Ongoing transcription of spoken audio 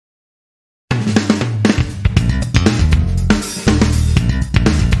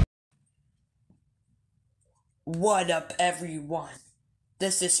What up, everyone?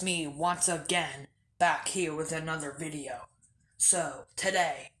 This is me once again, back here with another video. So,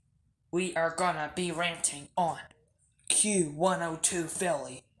 today, we are gonna be ranting on Q102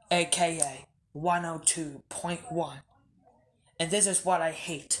 Philly, aka 102.1. And this is what I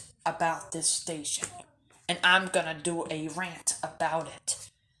hate about this station. And I'm gonna do a rant about it.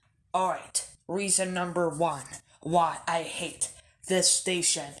 Alright, reason number one why I hate this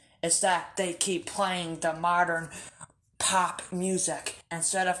station is that they keep playing the modern pop music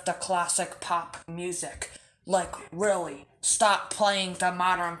instead of the classic pop music. Like, really, stop playing the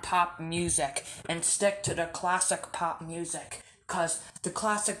modern pop music and stick to the classic pop music. Cause the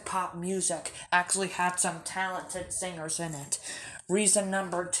classic pop music actually had some talented singers in it. Reason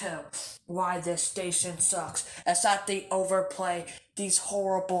number two why this station sucks is that they overplay these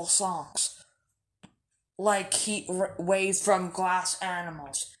horrible songs. Like Heat Waves from Glass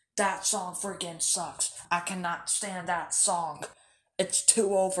Animals. That song freaking sucks. I cannot stand that song. It's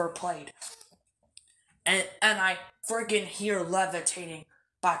too overplayed. And I freaking hear Levitating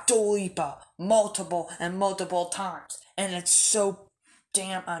by Dua Lipa multiple times. And it's so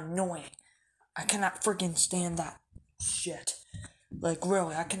damn annoying. I cannot freaking stand that shit. Like,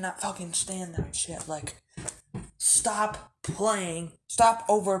 really, I cannot fucking stand that shit. Like, stop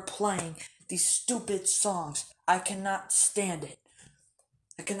overplaying these stupid songs. I cannot stand it.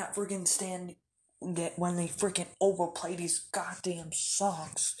 I cannot freaking stand it when they freaking overplay these goddamn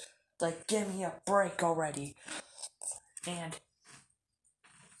songs. Like, give me a break already. And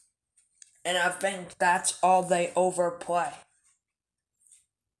I think that's all they overplay.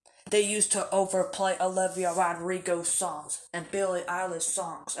 They used to overplay Olivia Rodrigo's songs and Billie Eilish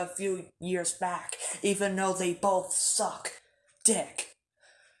songs a few years back, even though they both suck dick.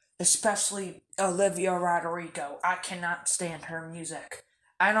 Especially Olivia Rodrigo. I cannot stand her music.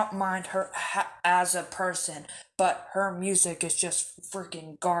 I don't mind her as a person, but her music is just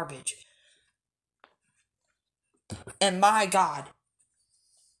freaking garbage. And my God,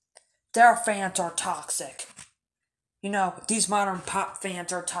 their fans are toxic. You know, these modern pop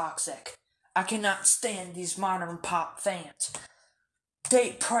fans are toxic. I cannot stand these modern pop fans.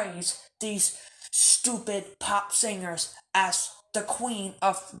 They praise these stupid pop singers as the queen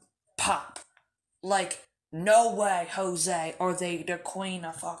of pop. Like, no way, Jose, are they the queen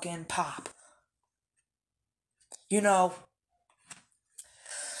of fucking pop. You know,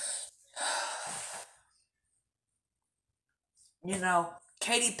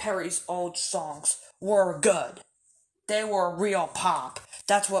 Katy Perry's old songs were good. They were real pop.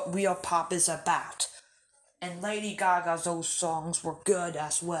 That's what real pop is about. And Lady Gaga's old songs were good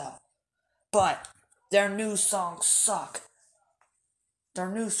as well. But their new songs suck. Their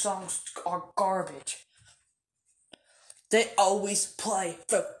new songs are garbage. They always play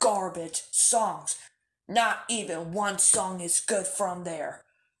the garbage songs. Not even one song is good from there.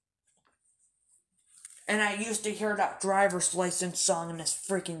 And I used to hear that driver's license song in this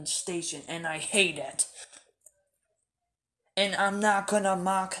freaking station, and I hate it. And I'm not gonna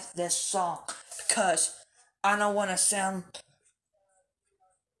mock this song, because I don't want to sound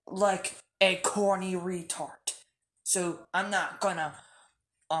like a corny retard. So I'm not gonna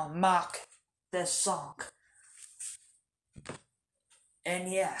mock this song.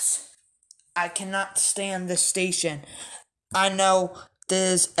 And yes, I cannot stand this station. I know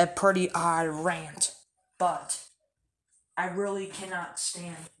this is a pretty odd rant, but I really cannot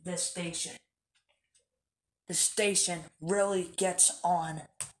stand this station. The station really gets on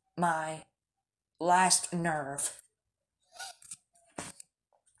my last nerve.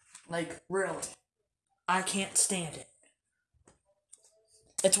 Like, really. I can't stand it.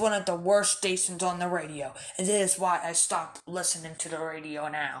 It's one of the worst stations on the radio, and this is why I stopped listening to the radio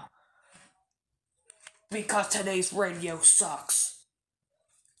now. Because today's radio sucks.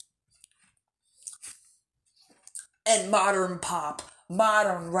 And modern pop,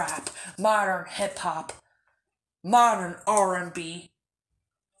 modern rap, modern hip hop, modern R&B,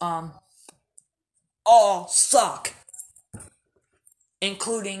 all suck.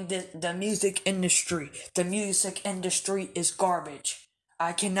 Including the music industry. The music industry is garbage.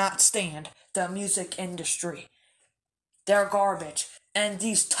 I cannot stand the music industry. They're garbage. And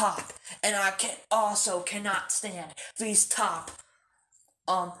these top. And I cannot stand these top,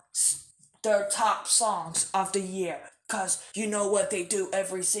 their top songs of the year. Cause you know what they do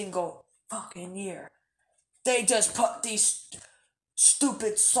every single fucking year. They just put these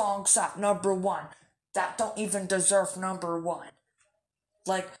stupid songs at number one that don't even deserve number one.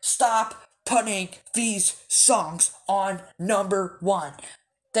 Like, stop putting these songs on number one.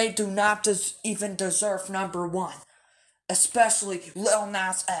 They do not even deserve number one. Especially Lil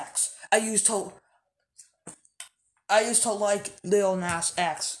Nas X. I used to I used to like Lil Nas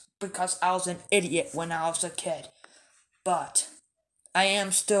X because I was an idiot when I was a kid. But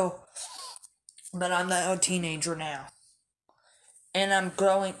I'm not a teenager now. And I'm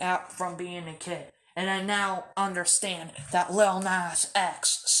growing out from being a kid. And I now understand that Lil Nas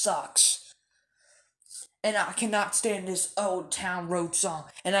X sucks. And I cannot stand his Old Town Road song.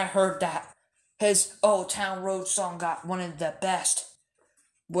 And I heard that his Old Town Road song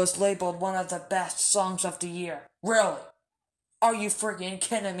was labeled one of the best songs of the year. Really? Are you freaking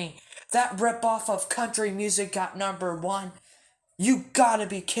kidding me? That ripoff of country music got #1? You gotta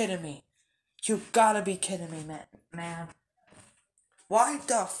be kidding me. You gotta be kidding me, man. Why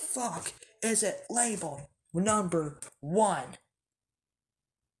the fuck is it labeled #1?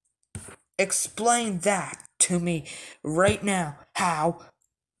 Explain that to me right now. How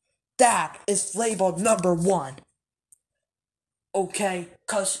that is labeled #1. Okay?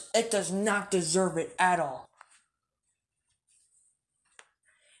 Cause it does not deserve it at all.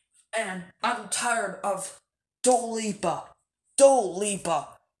 And I'm tired of Dua Lipa.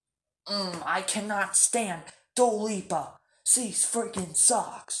 I cannot stand Dua Lipa. She freaking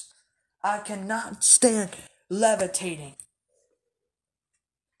sucks. I cannot stand Levitating.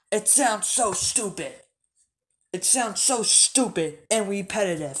 It sounds so stupid. It sounds so stupid and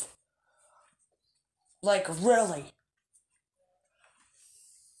repetitive. Like, really.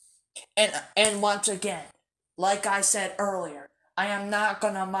 And once again, like I said earlier, I am not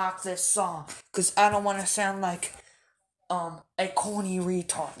gonna mock this song because I don't want to sound like a corny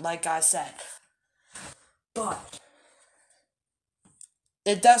retard, like I said. But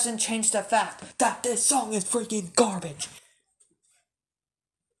it doesn't change the fact that this song is freaking garbage.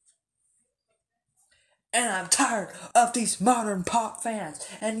 And I'm tired of these modern pop fans.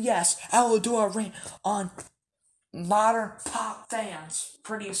 And yes, I will do a rant on modern pop fans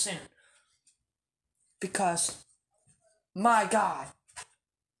pretty soon. Because, my God,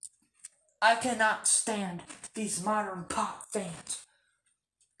 I cannot stand these modern pop fans.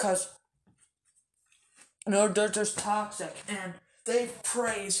 Because, they're just toxic. And they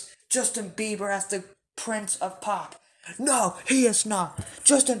praise Justin Bieber as the Prince of Pop. No, he is not.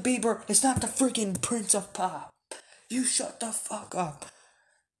 Justin Bieber is not the freaking Prince of Pop. You shut the fuck up.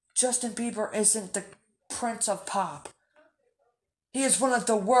 Justin Bieber isn't the Prince of Pop. He is one of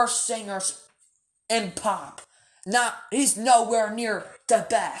the worst singers in pop. He's nowhere near the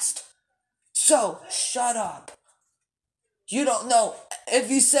best. So, shut up. You don't know. If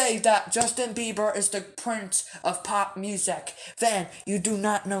you say that Justin Bieber is the Prince of Pop music, then you do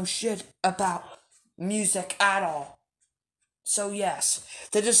not know shit about music at all. So yes,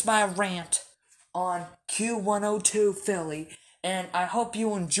 that is my rant on Q102 Philly, and I hope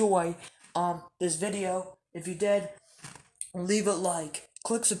you enjoy this video. If you did, leave a like,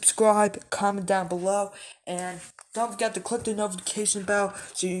 click subscribe, comment down below, and don't forget to click the notification bell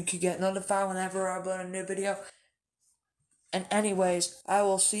so you can get notified whenever I upload a new video. And anyways, I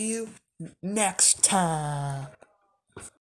will see you next time.